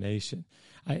imagination.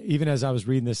 Even as I was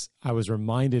reading this, I was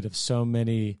reminded of so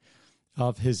many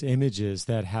of his images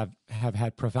that have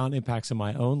had profound impacts in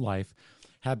my own life,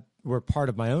 were part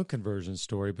of my own conversion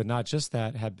story, but not just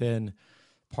that, have been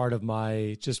part of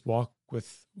my just walk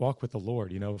with the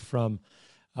Lord. From,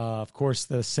 of course,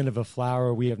 the scent of a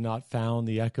flower we have not found,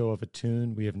 the echo of a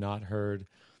tune we have not heard,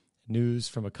 news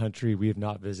from a country we have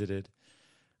not visited,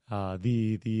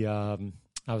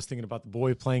 I was thinking about the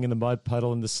boy playing in the mud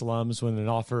puddle in the slums when an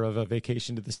offer of a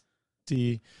vacation to the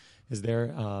sea is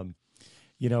there.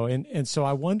 And so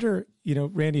I wonder,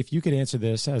 Randy, if you could answer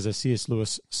this as a C.S.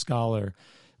 Lewis scholar,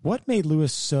 what made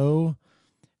Lewis so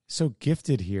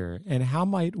gifted here, and how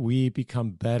might we become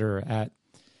better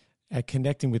at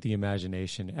connecting with the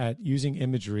imagination, at using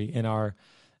imagery in our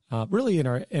really in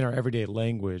our everyday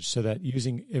language, so that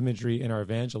using imagery in our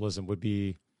evangelism would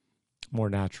be more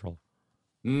natural.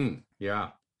 Yeah.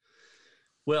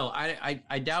 Well,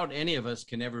 I doubt any of us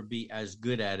can ever be as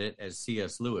good at it as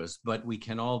C.S. Lewis, but we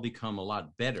can all become a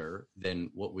lot better than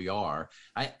what we are.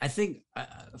 I think,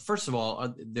 first of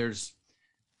all,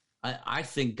 I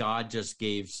think God just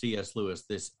gave C.S. Lewis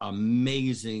this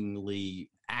amazingly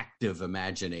active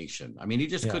imagination. I mean, he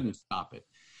just couldn't stop it.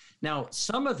 Now,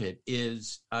 some of it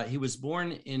is he was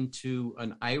born into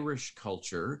an Irish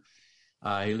culture.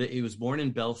 He was born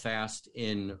in Belfast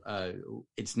in,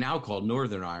 it's now called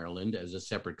Northern Ireland as a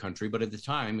separate country, but at the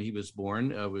time he was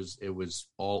born, it was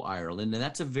all Ireland. And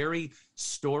that's a very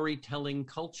storytelling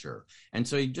culture. And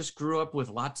so he just grew up with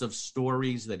lots of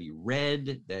stories that he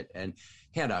read and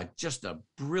had just a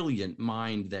brilliant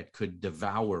mind that could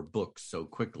devour books so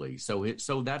quickly. So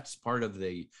that's part of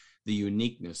the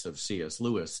uniqueness of C.S.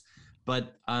 Lewis.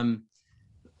 But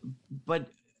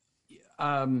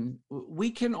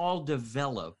we can all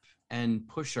develop and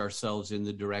push ourselves in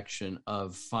the direction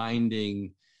of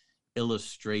finding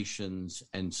illustrations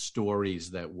and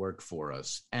stories that work for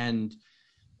us. And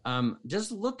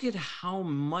just look at how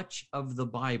much of the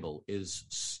Bible is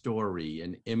story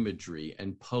and imagery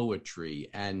and poetry.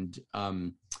 And,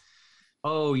 the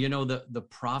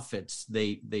prophets,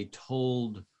 they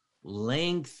told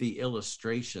lengthy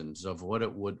illustrations of what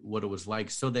it was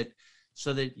like, so that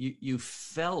you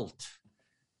felt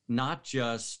not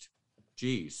just,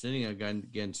 sinning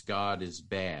against God is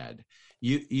bad.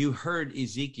 You heard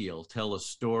Ezekiel tell a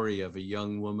story of a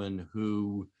young woman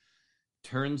who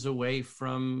turns away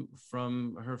from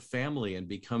her family and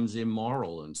becomes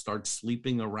immoral and starts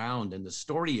sleeping around. And the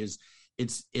story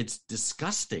it's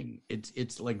disgusting.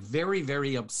 It's like very,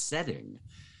 very upsetting.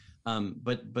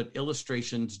 But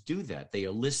illustrations do that. They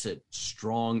elicit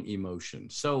strong emotion.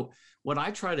 So what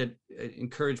I try to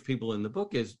encourage people in the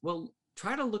book is, well,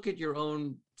 try to look at your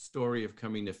own story of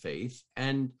coming to faith,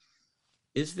 and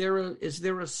is there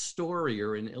a story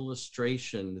or an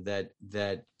illustration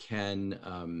that can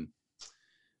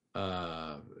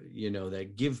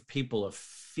that give people a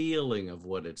feeling of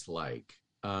what it's like.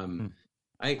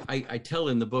 I tell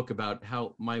in the book about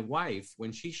how my wife,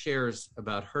 when she shares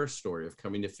about her story of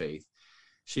coming to faith,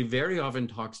 she very often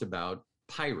talks about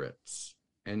pirates,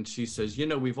 and she says,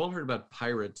 we've all heard about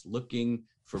pirates looking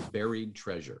for buried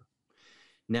treasure.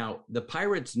 Now, the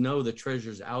pirates know the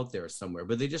treasure's out there somewhere,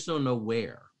 but they just don't know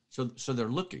where. So they're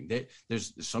looking.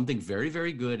 There's something very,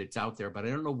 very good. It's out there, but I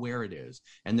don't know where it is.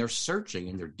 And they're searching,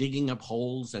 and they're digging up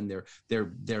holes, and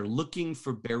they're looking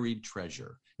for buried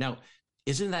treasure. Now,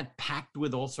 isn't that packed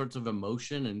with all sorts of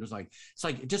emotion? And it's like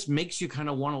it just makes you kind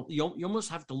of want to. You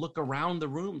almost have to look around the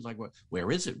rooms, like, where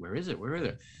is it? Where is it? Where is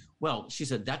it? Well, she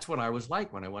said, that's what I was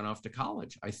like when I went off to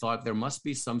college. I thought there must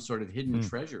be some sort of hidden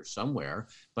treasure somewhere,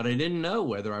 but I didn't know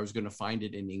whether I was going to find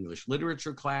it in English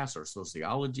literature class or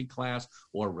sociology class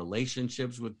or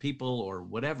relationships with people or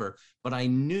whatever. But I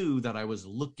knew that I was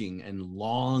looking and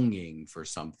longing for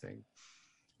something.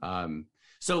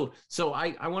 So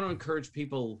I want to encourage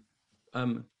people,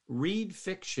 read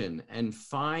fiction and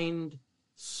find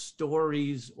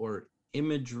stories or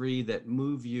imagery that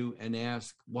move you, and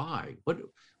ask why.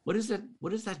 What is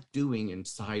that doing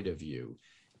inside of you?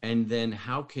 And then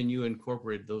how can you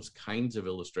incorporate those kinds of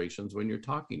illustrations when you're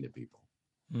talking to people?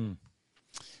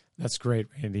 That's great,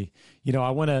 Randy.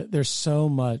 There's so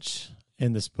much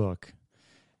in this book.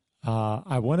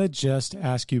 I want to just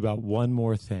ask you about one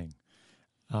more thing.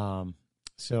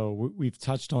 So we've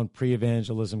touched on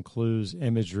pre-evangelism clues,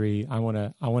 imagery. I want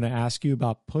to ask you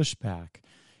about pushback.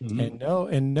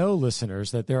 And know,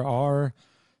 listeners, that there are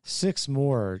 6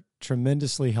 more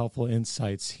tremendously helpful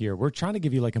insights here. We're trying to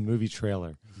give you like a movie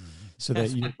trailer, so that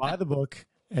you buy the book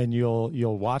and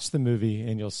you'll watch the movie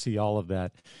and you'll see all of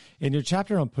that. In your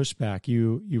chapter on pushback,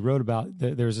 you wrote about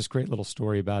there's this great little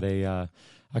story about a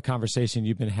conversation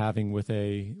you've been having with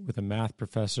a math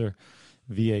professor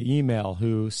via email,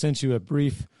 who sent you a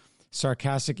brief,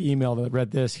 sarcastic email that read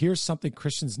this: "Here's something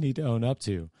Christians need to own up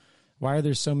to. Why are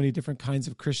there so many different kinds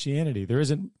of Christianity? There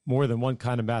isn't more than one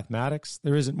kind of mathematics.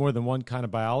 There isn't more than one kind of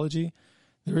biology.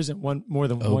 There isn't more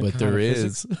than one kind of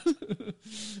physics."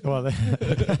 Well,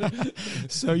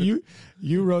 so you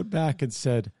wrote back and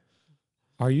said,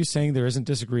 "Are you saying there isn't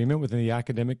disagreement within the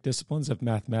academic disciplines of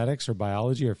mathematics or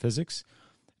biology or physics?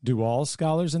 Do all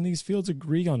scholars in these fields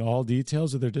agree on all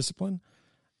details of their discipline?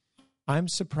 I'm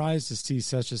surprised to see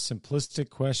such a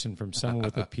simplistic question from someone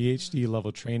with a PhD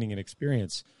level training and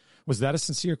experience. Was that a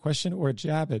sincere question or a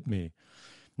jab at me?"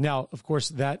 Now, of course,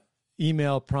 that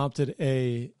email prompted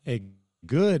a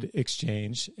good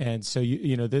exchange. And so,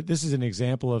 this is an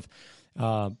example of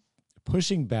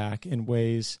pushing back in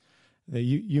ways that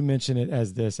you mention it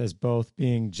as both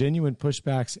being genuine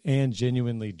pushbacks and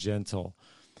genuinely gentle.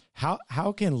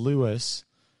 How can Lewis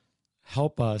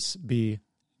help us be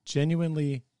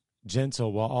genuinely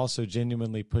gentle while also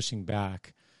genuinely pushing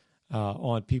back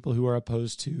on people who are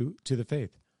opposed to the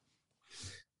faith?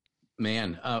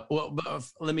 Man,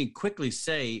 let me quickly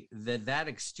say that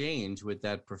exchange with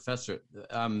that professor,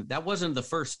 that wasn't the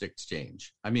first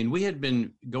exchange. I mean, we had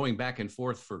been going back and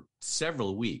forth for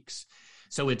several weeks.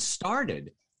 So it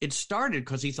started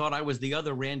because he thought I was the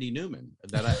other Randy Newman,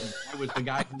 that I was the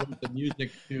guy who wrote the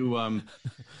music to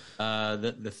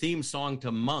the theme song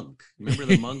to Monk. Remember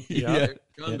the Monk?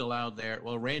 Jungle out there.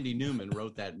 Well, Randy Newman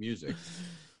wrote that music.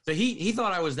 So he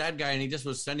thought I was that guy, and he just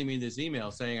was sending me this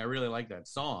email saying, I really like that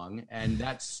song. And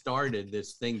that started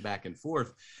this thing back and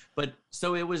forth. But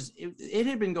so it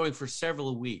had been going for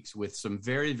several weeks with some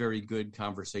very, very good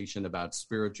conversation about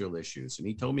spiritual issues. And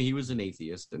he told me he was an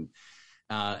atheist.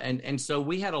 And so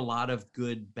we had a lot of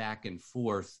good back and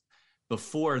forth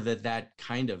before that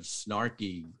kind of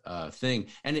snarky thing,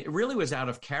 and it really was out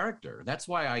of character. That's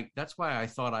why I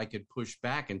thought I could push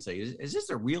back and say, "Is this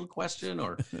a real question?"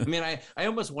 Or, I mean, I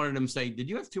almost wanted him to say, "Did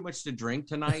you have too much to drink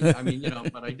tonight?" I mean,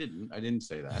 but I didn't. I didn't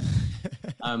say that.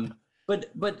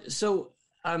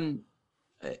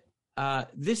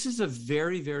 This is a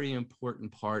very, very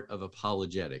important part of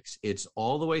apologetics. It's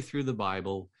all the way through the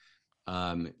Bible.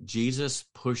 Jesus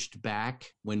pushed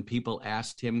back when people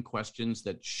asked him questions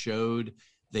that showed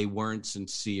they weren't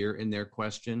sincere in their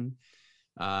question.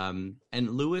 And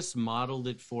Lewis modeled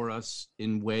it for us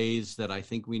in ways that I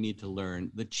think we need to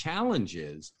learn. The challenge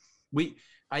is,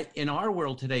 in our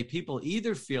world today, people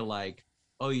either feel like,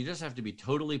 oh, you just have to be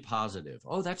totally positive.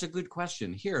 Oh, that's a good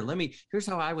question. Here's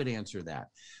how I would answer that.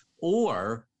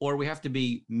 Or we have to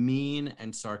be mean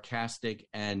and sarcastic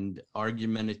and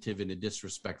argumentative in a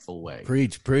disrespectful way.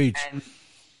 Preach.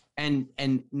 And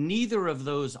neither of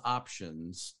those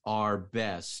options are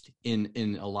best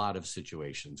in a lot of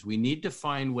situations. We need to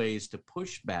find ways to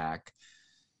push back,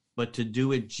 but to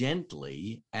do it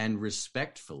gently and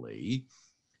respectfully.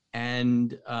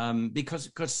 And because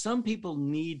some people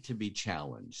need to be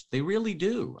challenged. They really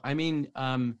do.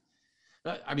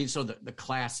 So the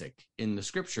classic in the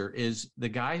scripture is the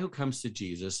guy who comes to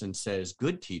Jesus and says,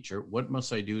 "Good teacher, what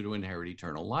must I do to inherit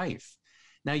eternal life?"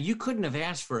 Now, you couldn't have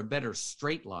asked for a better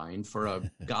straight line for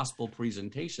a gospel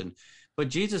presentation, but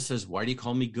Jesus says, "Why do you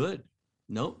call me good?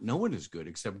 No one is good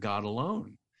except God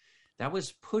alone." That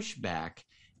was pushback.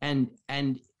 And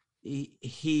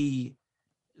it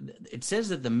says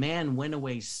that the man went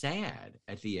away sad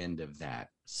at the end of that.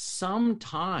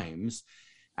 Sometimes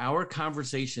our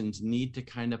conversations need to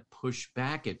kind of push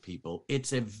back at people.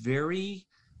 It's a very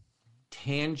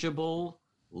tangible,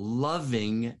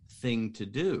 loving thing to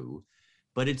do,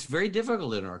 but it's very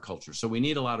difficult in our culture. So we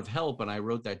need a lot of help. And I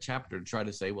wrote that chapter to try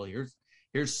to say, well,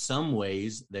 here's some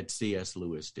ways that C.S.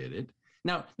 Lewis did it.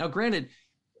 Now, granted,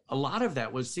 a lot of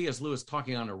that was C.S. Lewis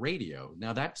talking on a radio.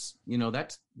 Now that's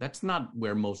not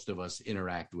where most of us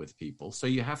interact with people. So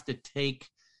you have to take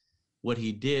what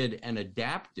he did and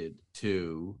adapted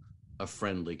to a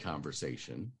friendly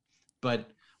conversation. But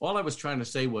all I was trying to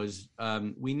say was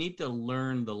we need to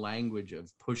learn the language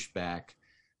of pushback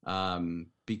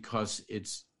because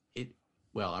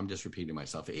I'm just repeating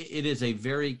myself. It is a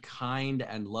very kind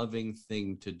and loving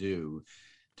thing to do,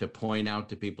 to point out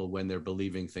to people when they're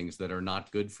believing things that are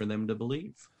not good for them to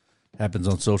believe. Happens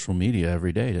on social media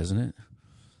every day, doesn't it?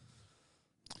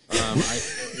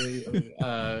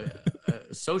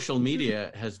 Social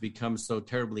media has become so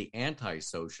terribly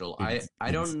antisocial.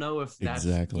 I don't know if that's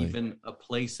even a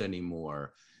place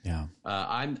anymore. Yeah.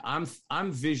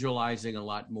 I'm visualizing a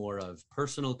lot more of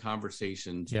personal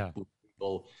conversations with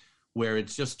people where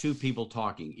it's just two people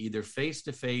talking, either face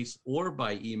to face or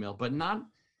by email, but not.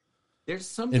 There's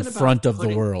something in about front of the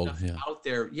putting world stuff out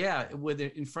there, with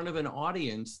it in front of an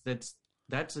audience. That's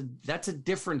a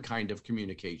different kind of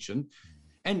communication.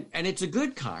 And it's a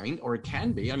good kind, or it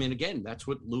can be. I mean, again, that's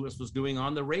what Lewis was doing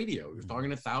on the radio. He was talking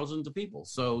to thousands of people.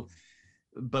 So,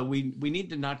 but we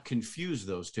need to not confuse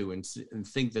those two and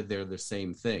think that they're the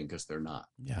same thing, because they're not.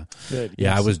 Yeah. Good.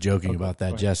 Yeah, Yes. I was joking about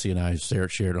that. Jesse and I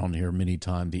shared on here many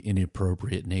times the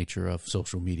inappropriate nature of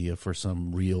social media for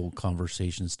some real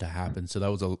conversations to happen. So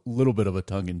that was a little bit of a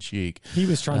tongue in cheek. He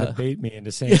was trying to bait me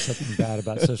into saying something bad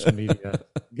about social media.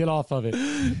 Get off of it.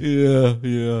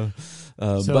 Yeah.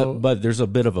 But there's a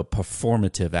bit of a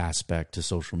performative aspect to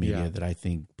social media that I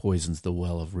think poisons the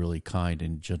well of really kind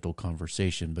and gentle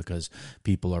conversation, because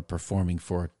people are performing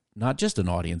for not just an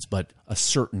audience, but a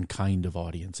certain kind of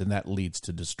audience, and that leads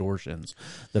to distortions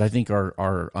that I think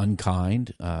are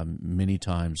unkind, many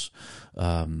times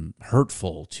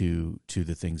hurtful to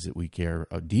the things that we care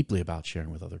deeply about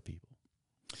sharing with other people.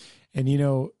 And,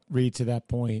 Reed, to that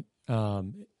point,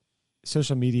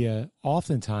 social media,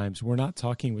 oftentimes we're not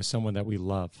talking with someone that we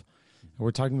love.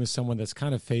 We're talking with someone that's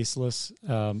kind of faceless,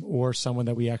 or someone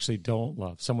that we actually don't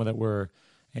love, someone that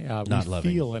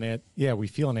we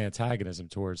feel an antagonism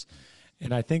towards.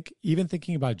 And I think even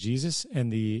thinking about Jesus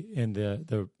and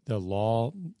the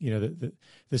law,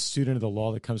 the student of the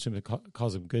law that comes to him and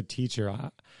calls him good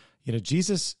teacher,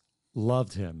 Jesus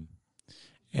loved him,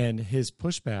 and his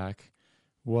pushback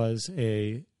was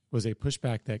a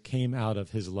pushback that came out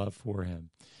of his love for him.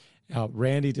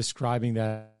 Randy describing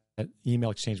that email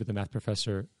exchange with the math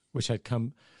professor, which had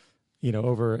come,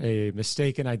 over a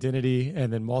mistaken identity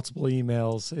and then multiple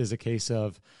emails, is a case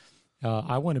of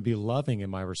I want to be loving in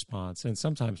my response, and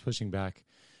sometimes pushing back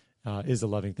is a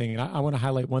loving thing. And I want to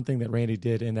highlight one thing that Randy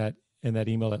did in that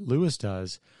email that Lewis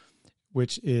does,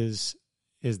 which is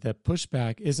that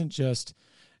pushback isn't just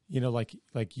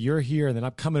like you're here and then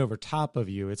I'm coming over top of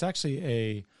you. It's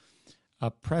actually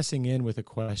a pressing in with a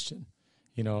question.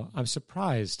 I'm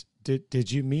surprised.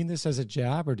 Did you mean this as a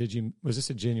jab, or was this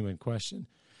a genuine question?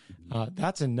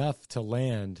 That's enough to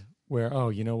land where, oh,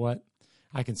 you know what?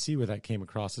 I can see where that came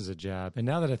across as a jab. And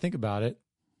now that I think about it,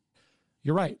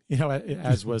 you're right.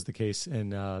 As was the case in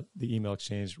the email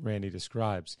exchange Randy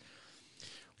describes.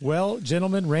 Well,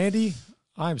 gentlemen, Randy,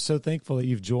 I'm so thankful that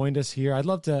you've joined us here. I'd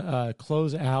love to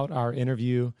close out our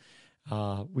interview.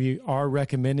 We are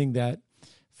recommending that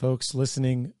folks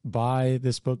listening buy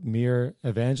this book, Mere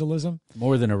Evangelism.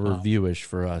 More than a reviewish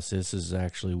for us. This is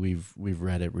actually, we've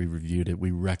read it, we reviewed it, we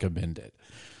recommend it.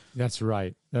 That's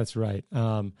right. That's right.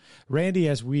 Randy,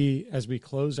 as we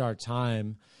close our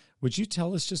time, would you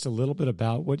tell us just a little bit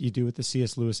about what you do at the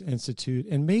C.S. Lewis Institute,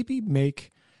 and maybe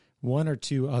make one or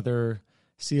two other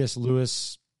C.S.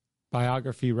 Lewis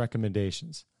biography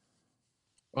recommendations?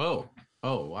 Oh,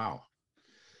 wow.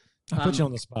 I put you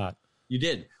on the spot. You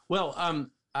did. Well,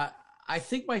 I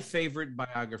think my favorite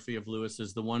biography of Lewis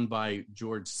is the one by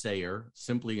George Sayer,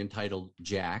 simply entitled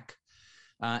Jack.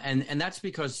 And that's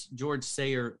because George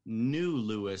Sayer knew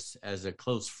Lewis as a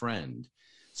close friend.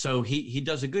 So he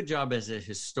does a good job as a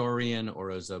historian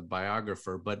or as a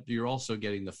biographer, but you're also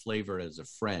getting the flavor as a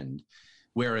friend.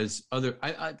 Whereas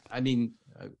I've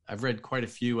read quite a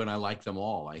few and I like them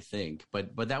all, I think,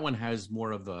 but that one has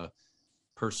more of a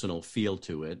personal feel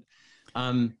to it.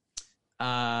 I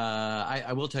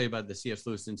will tell you about the C.S.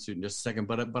 Lewis Institute in just a second,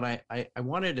 but I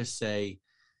wanted to say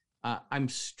I'm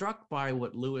struck by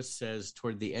what Lewis says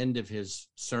toward the end of his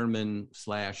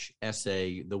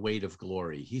sermon/essay, The Weight of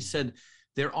Glory. He said,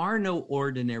 "There are no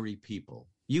ordinary people.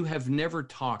 You have never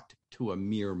talked to a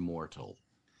mere mortal."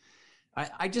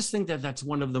 I just think that that's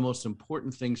one of the most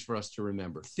important things for us to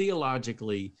remember.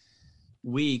 Theologically,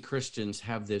 we Christians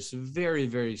have this very,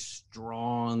 very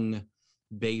strong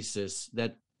basis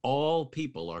that all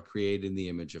people are created in the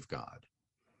image of God.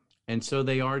 And so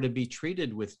they are to be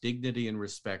treated with dignity and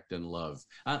respect and love.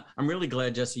 I'm really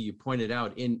glad, Jesse, you pointed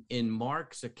out in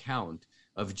Mark's account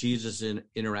of Jesus'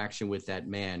 interaction with that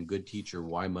man, good teacher,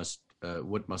 what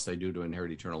must I do to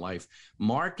inherit eternal life?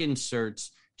 Mark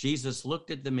inserts, Jesus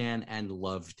looked at the man and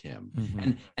loved him.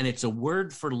 Mm-hmm. And it's a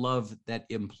word for love that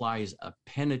implies a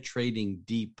penetrating,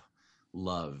 deep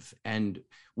love. And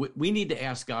we need to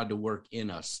ask God to work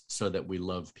in us so that we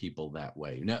love people that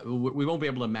way. Now, we won't be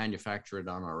able to manufacture it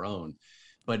on our own,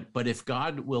 but if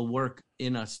God will work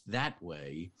in us that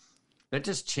way, that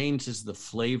just changes the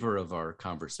flavor of our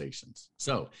conversations.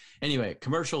 So anyway,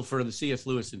 commercial for the C.S.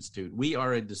 Lewis Institute. We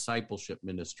are a discipleship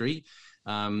ministry.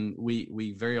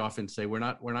 We very often say we're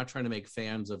not trying to make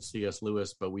fans of C.S.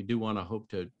 Lewis, but we do want to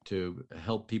hope to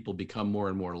help people become more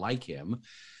and more like him.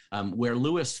 Where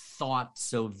Lewis thought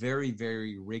so very,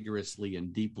 very rigorously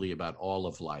and deeply about all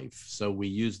of life. So we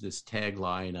use this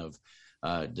tagline of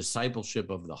discipleship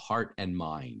of the heart and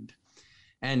mind.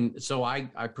 And so I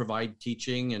provide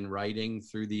teaching and writing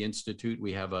through the Institute.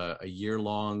 We have a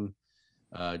year-long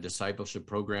discipleship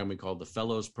program we call the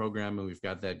Fellows Program, and we've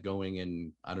got that going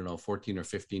in, 14 or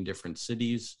 15 different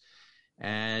cities.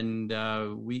 And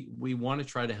we want to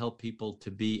try to help people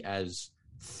to be as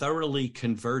thoroughly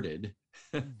converted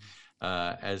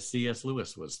as C.S.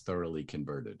 Lewis was thoroughly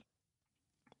converted.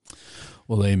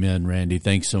 Well, amen, Randy.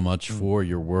 Thanks so much for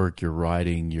your work, your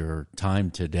writing, your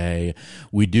time today.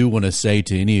 We do want to say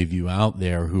to any of you out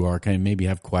there who are kind of maybe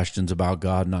have questions about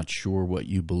God, not sure what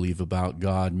you believe about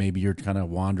God, maybe you're kind of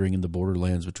wandering in the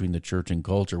borderlands between the church and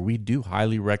culture, we do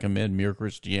highly recommend Mere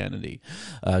Christianity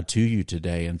to you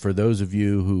today. And for those of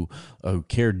you who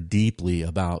care deeply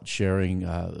about sharing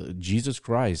Jesus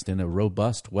Christ in a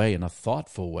robust way, in a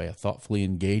thoughtful way, a thoughtfully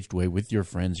engaged way with your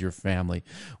friends, your family,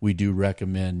 we do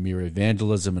recommend Mere Evangelism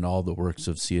and all the works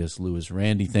of C.S. Lewis.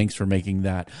 Randy, thanks for making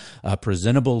that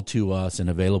presentable to us and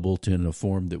available in a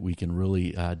form that we can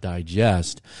really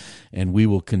digest. And we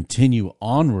will continue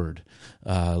onward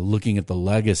looking at the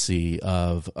legacy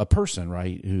of a person,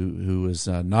 right, who is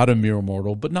not a mere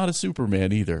mortal, but not a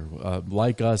Superman either,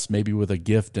 like us, maybe with a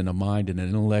gift and a mind and an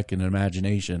intellect and an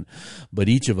imagination, but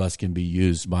each of us can be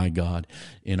used by God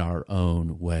in our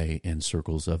own way in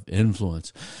circles of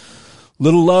influence.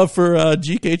 Little love for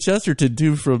G.K. Chesterton,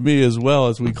 too, from me as well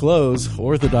as we close.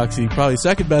 Orthodoxy, probably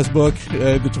second best book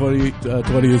in the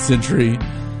 20th century.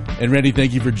 And Randy,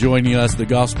 thank you for joining us. The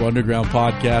Gospel Underground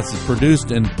podcast is produced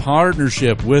in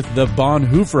partnership with the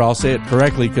Bonhoeffer. I'll say it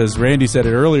correctly because Randy said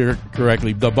it earlier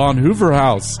correctly. The Bonhoeffer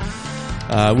House.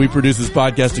 We produce this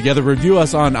podcast together. Review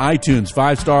us on iTunes.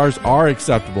 5 stars are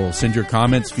acceptable. Send your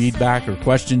comments, feedback, or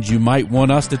questions you might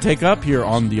want us to take up here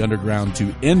on the Underground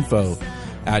to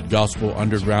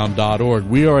info@gospelunderground.org.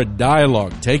 We are a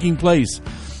dialogue taking place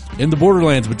in the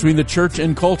borderlands between the church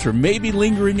and culture, maybe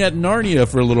lingering at Narnia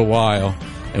for a little while,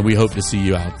 and we hope to see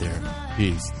you out there.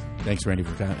 Peace. Thanks, Randy,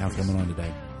 for coming on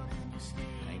today.